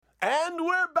And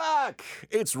we're back.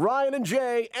 It's Ryan and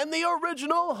Jay and the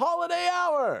original Holiday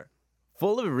Hour.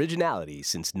 Full of originality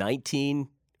since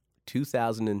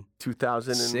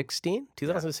 2016?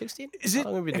 2016? Is it?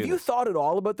 Have you thought at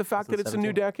all about the fact that it's a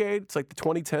new decade? It's like the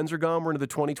 2010s are gone. We're into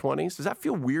the 2020s. Does that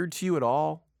feel weird to you at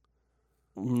all?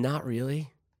 Not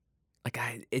really. Like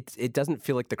it doesn't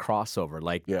feel like the crossover.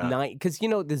 Like because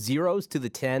the zeros to the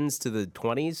 10s to the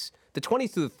 20s, the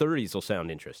 20s to the 30s will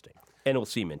sound interesting and it'll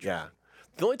seem interesting. Yeah.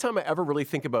 The only time I ever really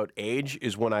think about age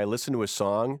is when I listen to a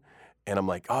song and I'm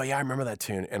like, oh yeah, I remember that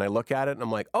tune. And I look at it and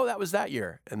I'm like, oh, that was that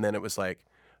year. And then it was like,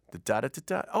 the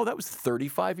da-da-da-da. Oh, that was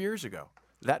 35 years ago.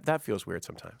 That feels weird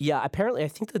sometimes. Yeah, apparently I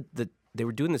think that they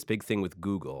were doing this big thing with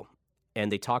Google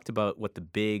and they talked about what the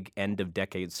big end of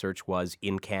decade search was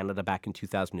in Canada back in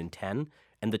 2010.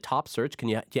 And the top search,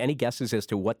 any guesses as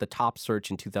to what the top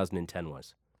search in 2010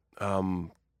 was?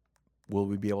 Will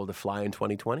we be able to fly in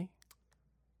 2020?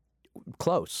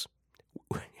 Close.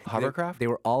 Hovercraft? They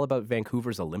were all about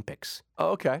Vancouver's Olympics. Oh,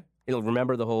 okay.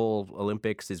 Remember the whole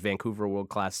Olympics? Is Vancouver a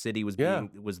world-class city was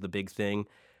the big thing,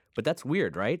 but that's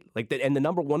weird, right? Like,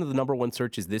 one of the number one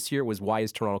searches this year was why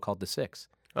is Toronto called the Six?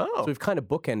 Oh, so we've kind of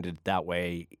bookended that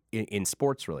way in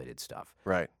sports-related stuff,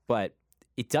 right? But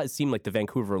it does seem like the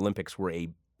Vancouver Olympics were a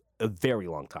very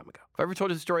long time ago. Have I ever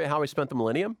told you the story of how I spent the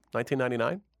millennium,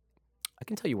 1999? I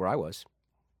can tell you where I was.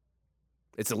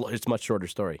 It's a much shorter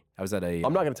story. I was at a...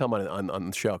 I'm not going to tell them on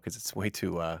the show because it's way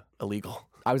too illegal.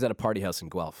 I was at a party house in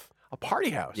Guelph. A party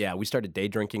house? Yeah, we started day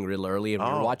drinking real early, and we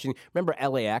were watching... Remember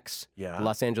LAX? Yeah.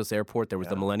 Los Angeles Airport? There was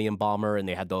the Millennium Bomber, and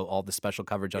they had all the special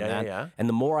coverage on that. Yeah. And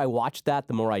the more I watched that,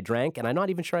 the more I drank, and I'm not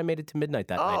even sure I made it to midnight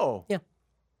that night. Oh. Yeah.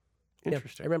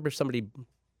 Interesting. Yeah. I remember somebody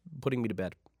putting me to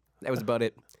bed. That was about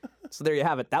it. So there you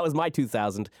have it. That was my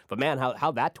 2000. But man,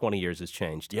 how that 20 years has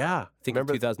changed. Yeah. Think of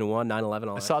 2001, 9/11, all that.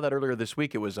 I saw that earlier this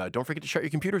week. It was, don't forget to shut your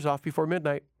computers off before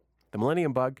midnight. The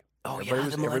Millennium Bug. Oh, the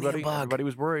Millennium Bug. Everybody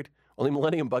was worried. Only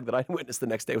Millennium Bug that I witnessed the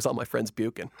next day was all my friends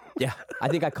puking. Yeah, I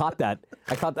think I caught that.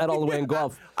 I caught that all the way in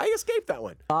Guelph. I escaped that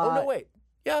one. Oh, no, wait.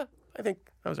 Yeah, I think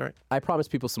I was all right. I promised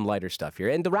people some lighter stuff here.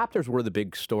 And the Raptors were the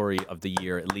big story of the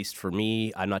year, at least for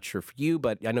me. I'm not sure for you,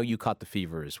 but I know you caught the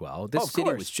fever as well. This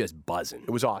city was just buzzing.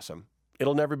 It was awesome.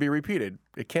 It'll never be repeated.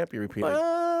 It can't be repeated.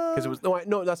 Because it was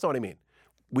no, that's not what I mean.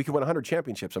 We could win 100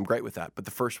 championships. I'm great with that. But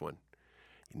the first one,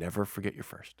 you never forget your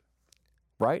first.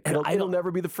 Right? It'll never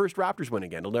be the first Raptors win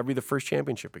again. It'll never be the first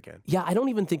championship again. Yeah, I don't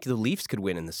even think the Leafs could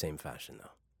win in the same fashion,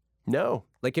 though. No.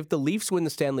 Like, if the Leafs win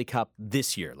the Stanley Cup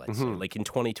this year, let's say, like in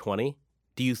 2020,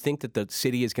 do you think that the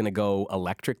city is going to go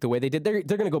electric the way they did? They're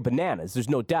going to go bananas, there's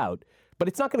no doubt. But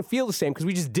it's not going to feel the same because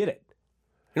we just did it.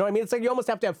 You know what I mean? It's like you almost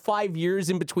have to have 5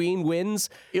 years in between wins.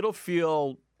 It'll be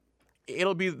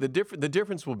the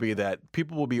difference will be that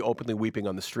people will be openly weeping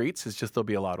on the streets. It's just they'll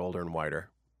be a lot older and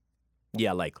whiter.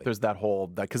 Yeah, likely. There's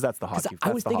because that's the hockey.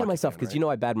 I was thinking to myself, because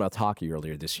I badmouthed hockey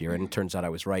earlier this year, and it turns out I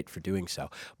was right for doing so.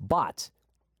 But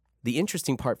the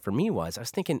interesting part for me was, I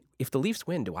was thinking, if the Leafs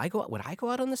win, would I go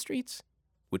out on the streets?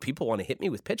 Would people want to hit me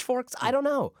with pitchforks? I don't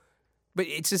know. But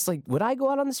it's just like, would I go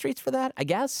out on the streets for that? I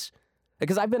guess.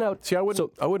 Because I've been out. See, I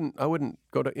wouldn't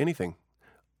go to anything.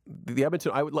 The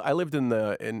Edmonton. I lived in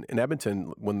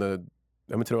Edmonton when the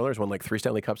Edmonton Oilers won like 3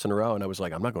 Stanley Cups in a row, and I was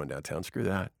like, I'm not going downtown. Screw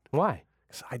that. Why?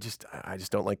 I just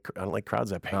don't like crowds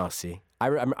that big. Oh, see, I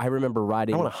remember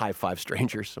riding. I want to high five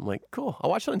strangers. I'm like, cool. I'll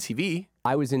watch it on TV.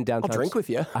 I was in downtown. I'll drink with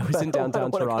you. I was in downtown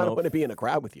Toronto. I don't want to be in a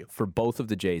crowd with you for both of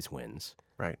the Jays wins.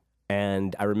 Right.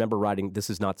 And I remember riding. This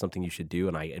is not something you should do,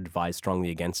 and I advise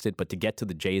strongly against it. But to get to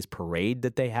the Jays parade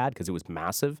that they had, because it was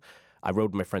massive, I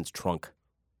rode my friend's trunk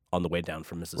on the way down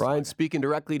from Mississauga. Ryan, speaking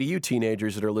directly to you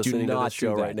teenagers that are listening to this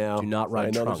show right now. Do not ride I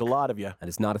know trunk. There's a lot of you. That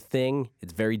is not a thing.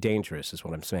 It's very dangerous, is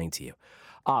what I'm saying to you.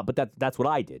 But that's what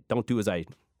I did. Don't do as I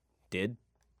did.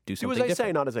 Do something Do as I different.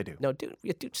 say, not as I do. No,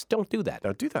 just don't do that.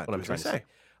 Don't do that. What I'm do trying as to I say. say.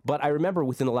 But I remember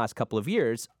within the last couple of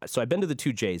years, so I've been to the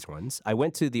 2 Jays ones. I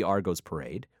went to the Argos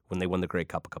parade when they won the Grey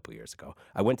Cup a couple of years ago.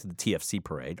 I went to the TFC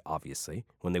parade, obviously,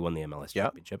 when they won the MLS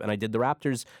championship. And I did the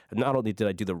Raptors. Not only did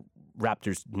I do the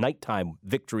Raptors nighttime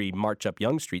victory march up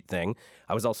Yonge Street thing,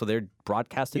 I was also there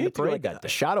broadcasting the parade that day. A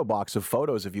shadow box of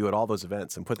photos of you at all those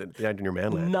events and put it behind in your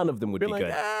manland. None of them would be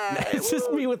good. It's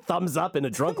just me with thumbs up and a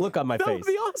drunk look on my face. That would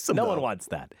be awesome. No one wants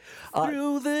that.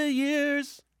 Through the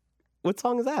years. What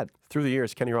song is that? Through the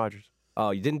years, Kenny Rogers.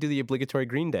 Oh, you didn't do the obligatory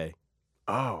Green Day.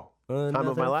 Oh. Time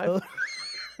of my life.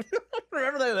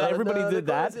 Remember that? Everybody did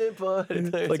that.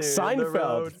 Like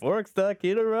Seinfeld. Fork stuck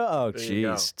in a row. Oh,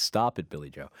 jeez. Stop it, Billy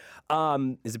Joe.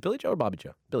 Is it Billy Joe or Bobby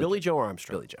Joe? Billy Joe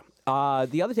Armstrong. Billy Joe.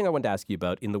 The other thing I wanted to ask you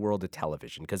about in the world of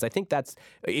television, because I think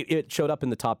it showed up in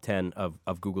the top 10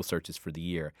 of Google searches for the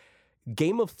year,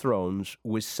 Game of Thrones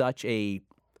was such a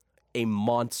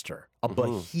monster, a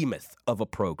behemoth of a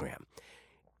program.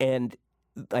 And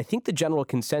I think the general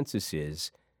consensus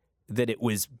is that it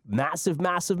was massive,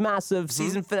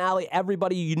 season finale.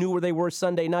 Everybody, you knew where they were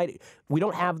Sunday night. We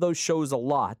don't have those shows a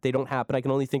lot. They don't happen. I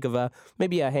can only think of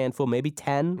maybe a handful, maybe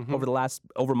 10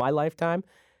 over my lifetime.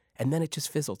 And then it just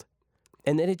fizzled.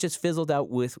 And then it just fizzled out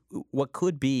with what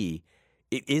could be.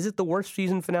 Is it the worst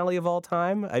season finale of all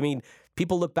time? I mean,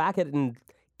 people look back at it and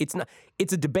it's not.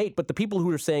 It's a debate, but the people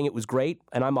who are saying it was great,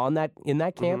 and I'm in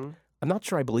that camp, I'm not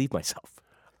sure I believe myself.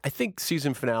 I think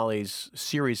season finales,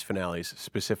 series finales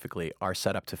specifically, are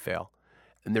set up to fail.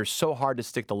 And they're so hard to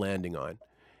stick the landing on.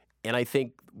 And I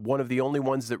think one of the only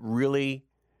ones that really,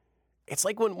 it's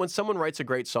like when someone writes a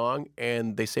great song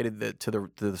and they say to the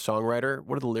songwriter,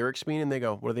 what do the lyrics mean? And they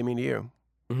go, what do they mean to you?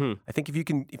 I think if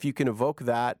you can evoke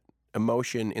that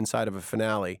emotion inside of a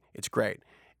finale, it's great.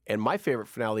 And my favorite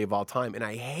finale of all time, and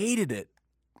I hated it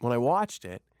when I watched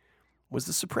it, was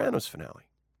the Sopranos finale.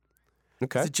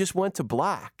 Okay. It just went to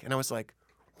black. And I was like,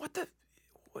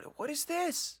 what is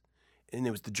this? And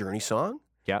it was the Journey song.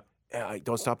 Yeah. I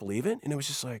Don't Stop Believing. And it was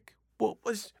just like, I'm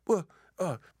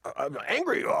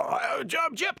angry. I'm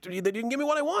gypped. They didn't give me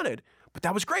what I wanted. But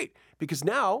that was great because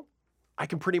now I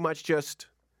can pretty much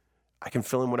I can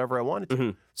fill in whatever I wanted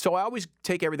to. So I always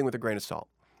take everything with a grain of salt.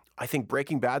 I think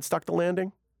Breaking Bad stuck the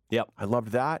landing. Yep. I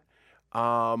loved that.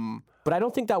 But I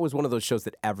don't think that was one of those shows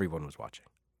that everyone was watching.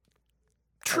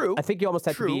 True. I think you almost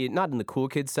had to be, not in the cool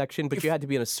kids section, but you had to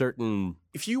be in a certain...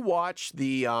 If you watch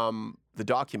the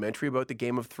documentary about the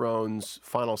Game of Thrones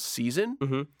final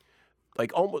season,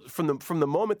 like almost from the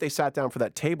moment they sat down for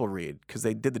that table read, because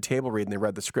they did the table read and they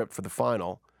read the script for the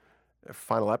final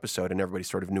episode, and everybody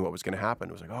sort of knew what was going to happen.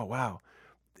 It was like, oh wow,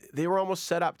 they were almost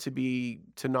set up to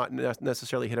not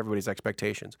necessarily hit everybody's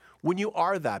expectations. When you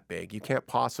are that big, you can't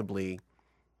possibly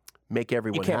make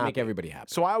everyone happy. You can't make everybody happy.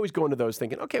 So I always go into those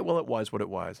thinking, okay, well, it was what it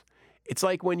was. It's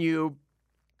like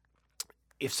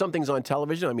if something's on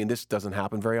television, I mean, this doesn't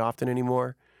happen very often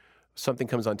anymore. Something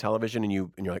comes on television and you're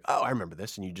like, oh, I remember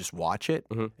this, and you just watch it,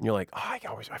 and you're like, oh,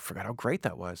 I forgot how great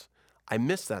that was. I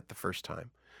missed that the first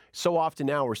time. So often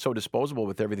now we're so disposable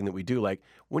with everything that we do. Like,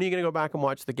 when are you going to go back and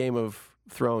watch the Game of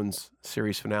Thrones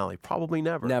series finale? Probably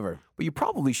never. Never. But you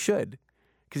probably should,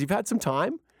 because you've had some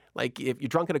time. Like, if you're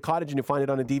drunk at a cottage and you find it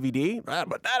on a DVD,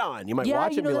 put that on. You might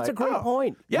watch it and be that's like, a great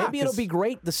point. Yeah, maybe it'll be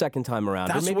great the second time around.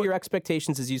 Or maybe your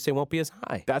expectations, as you say, won't be as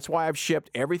high. That's why I've shipped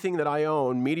everything that I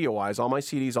own, media-wise, all my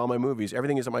CDs, all my movies,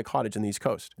 everything is at my cottage in the East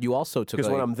Coast. You also took... Because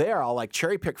when I'm there, I'll like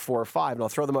cherry pick 4 or 5, and I'll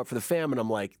throw them up for the fam, and I'm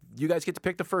like, you guys get to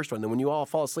pick the first one. Then when you all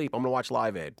fall asleep, I'm going to watch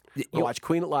Live Aid. I'll watch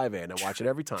Queen at Live Aid, and I watch it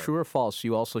every time. True or false,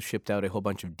 you also shipped out a whole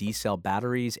bunch of D-cell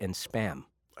batteries and Spam.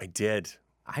 I did.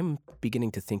 I'm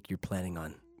beginning to think you're planning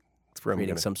on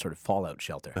creating some sort of fallout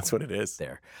shelter. That's what it is.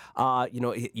 There.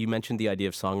 You mentioned the idea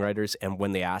of songwriters, and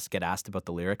when they get asked about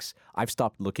the lyrics, I've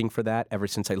stopped looking for that ever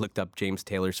since I looked up James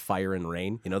Taylor's Fire and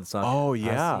Rain. You know the song? Oh,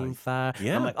 yeah. I Seen Fire.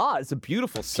 Yeah. I'm like, it's a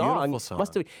beautiful song. Must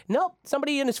have... Nope.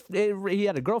 Somebody he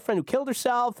had a girlfriend who killed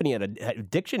herself, and he had an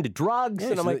addiction to drugs.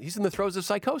 Yeah, and I'm like, he's in the throes of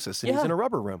psychosis, and he's in a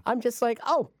rubber room. I'm just like,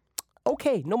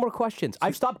 okay, no more questions.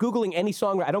 I've stopped Googling any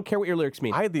song. I don't care what your lyrics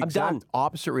mean. I had the exact done.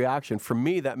 opposite reaction. For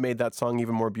me, that made that song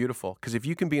even more beautiful. Because if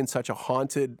you can be in such a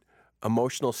haunted,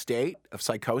 emotional state of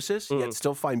psychosis, yet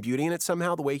still find beauty in it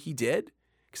somehow the way he did,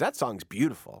 because that song's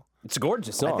beautiful. It's a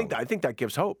gorgeous song. I think that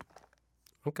gives hope.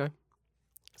 Okay.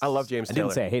 I love James Taylor. I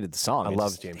didn't say I hated the song. I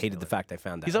love James hated Taylor. the fact I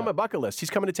found that He's on my bucket list.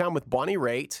 He's coming to town with Bonnie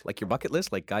Raitt. Like your bucket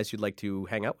list? Like guys you'd like to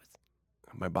hang out with?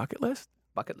 My bucket list?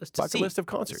 Bucket list of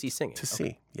concerts. To see singing. To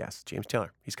see, yes. James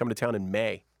Taylor. He's coming to town in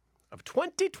May of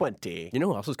 2020. You know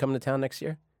who else is coming to town next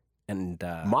year? And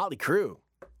Motley Crue.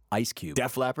 Ice Cube.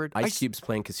 Def Leppard. Ice Cube's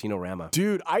playing Casino Rama.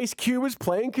 Dude, Ice Cube is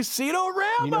playing Casino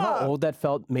Rama. You know how old that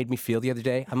made me feel the other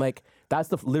day? I'm like,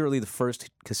 that's literally the first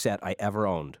cassette I ever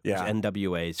owned. Yeah. It was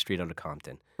NWA, Straight Outta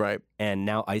Compton. Right. And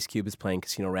now Ice Cube is playing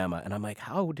Casino Rama. And I'm like,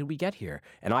 how did we get here?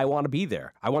 And I want to be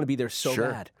there. I want to be there so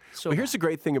bad. Well, here's the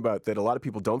great thing about that a lot of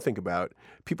people don't think about.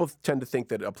 People tend to think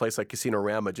that a place like Casino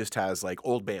Rama just has like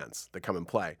old bands that come and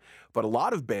play. But a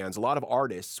lot of bands, a lot of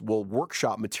artists will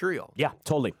workshop material. Yeah,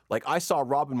 totally. Like I saw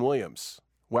Robin Williams,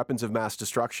 Weapons of Mass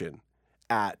Destruction,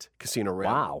 at Casino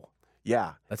Rama. Wow.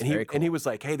 Yeah. That's very cool. And he was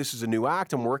like, hey, this is a new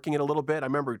act. I'm working it a little bit. I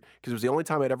remember because it was the only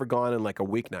time I'd ever gone in like a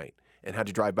weeknight and had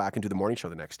to drive back and do the morning show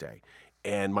the next day.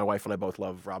 And my wife and I both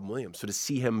love Robin Williams. So to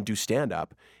see him do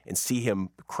stand-up and see him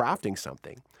crafting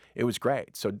something, it was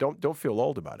great. So don't feel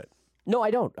old about it. No,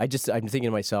 I don't. I'm thinking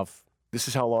to myself, This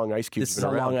is how long Ice Cube's been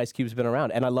around. This is how long Ice Cube's been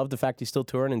around. And I love the fact he's still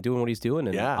touring and doing what he's doing.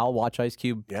 And I'll watch Ice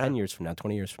Cube 10 years from now,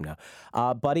 20 years from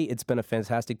now. Buddy, it's been a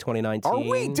fantastic 2019. Are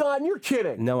we done? You're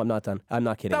kidding. No, I'm not done. I'm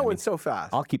not kidding. That went so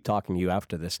fast. I'll keep talking to you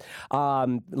after this.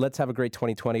 Let's have a great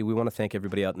 2020. We want to thank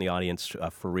everybody out in the audience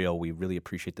for real. We really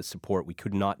appreciate the support. We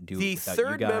could not do it without you guys. The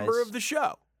third member of the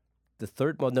show. The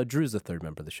third? Well, no, Drew's the third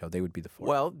member of the show. They would be the fourth.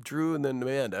 Well, Drew and then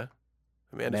Amanda.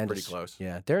 Amanda's pretty close.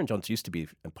 Yeah, Darren Jones used to be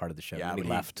a part of the show. Yeah, he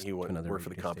left. He went work for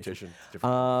the competition.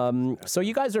 So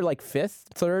you guys are like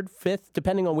third, fifth,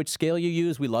 depending on which scale you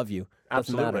use. We love you.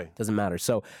 Absolutely. Doesn't matter.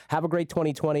 So have a great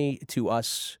 2020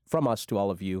 from us to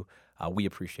all of you. We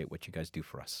appreciate what you guys do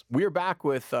for us. We are back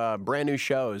with brand new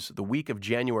shows the week of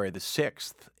January the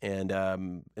 6th.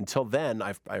 And until then,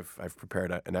 I've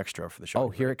prepared an extra for the show. Oh,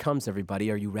 here it comes, everybody.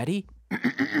 Are you ready?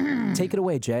 Take it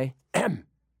away, Jay.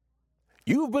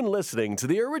 You've been listening to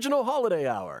the original Holiday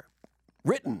Hour.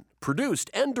 Written, produced,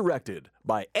 and directed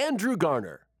by Andrew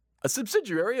Garner, a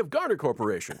subsidiary of Garner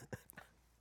Corporation.